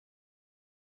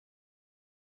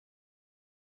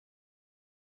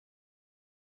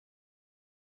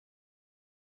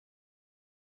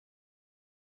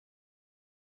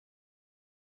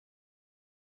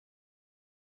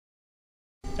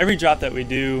Every drop that we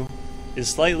do is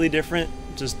slightly different,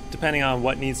 just depending on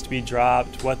what needs to be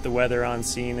dropped, what the weather on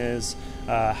scene is,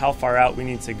 how far out we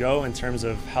need to go in terms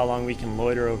of how long we can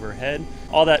loiter overhead.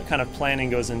 All that kind of planning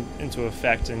goes into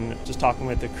effect, and just talking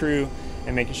with the crew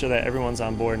and making sure that everyone's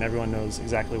on board and everyone knows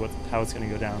exactly how it's going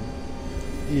to go down.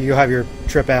 You'll have your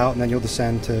trip out, and then you'll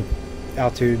descend to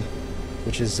altitude,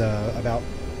 which is about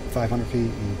 500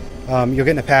 feet. And, you'll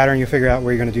get in a pattern, you'll figure out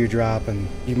where you're going to do your drop, and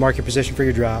you mark your position for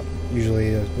your drop,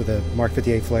 usually with a Mark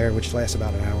 58 flare, which lasts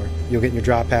about an hour. You'll get in your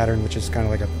drop pattern, which is kind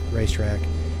of like a racetrack,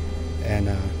 and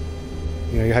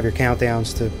you have your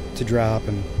countdowns to drop,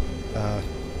 and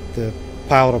the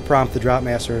pilot will prompt the drop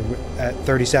master at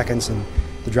 30 seconds, and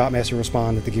the drop master will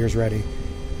respond that the gear's ready,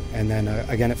 and then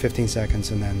again at 15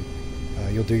 seconds, and then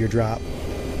you'll do your drop,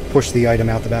 push the item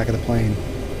out the back of the plane,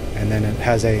 and then it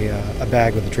has a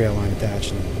bag with a trail line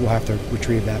attached, and we'll have to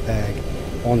retrieve that bag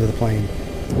onto the plane.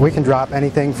 We can drop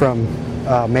anything from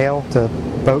mail to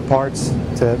boat parts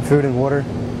to food and water.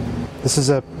 This is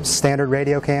a standard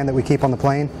radio can that we keep on the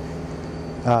plane.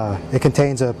 It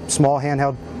contains a small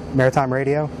handheld maritime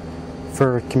radio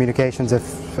for communications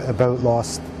if a boat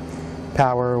lost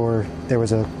power or there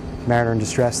was a mariner in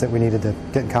distress that we needed to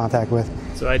get in contact with.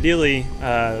 So ideally,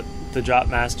 the drop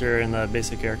master and the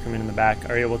basic air crewman in the back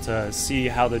are able to see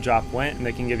how the drop went, and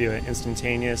they can give you an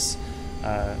instantaneous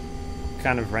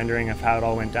kind of rendering of how it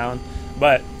all went down.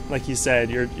 But like you said,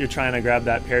 you're trying to grab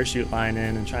that parachute line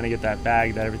in and trying to get that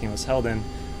bag that everything was held in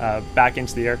back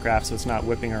into the aircraft, so it's not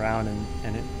whipping around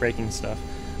and it breaking stuff.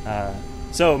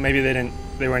 So maybe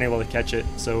they weren't able to catch it.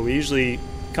 So we usually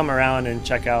come around and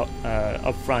check out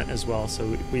up front as well,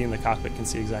 so we in the cockpit can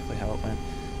see exactly how it went.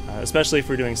 Especially if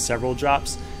we're doing several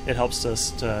drops, it helps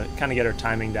us to kind of get our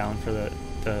timing down for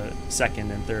the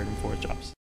second and third and fourth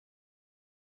drops.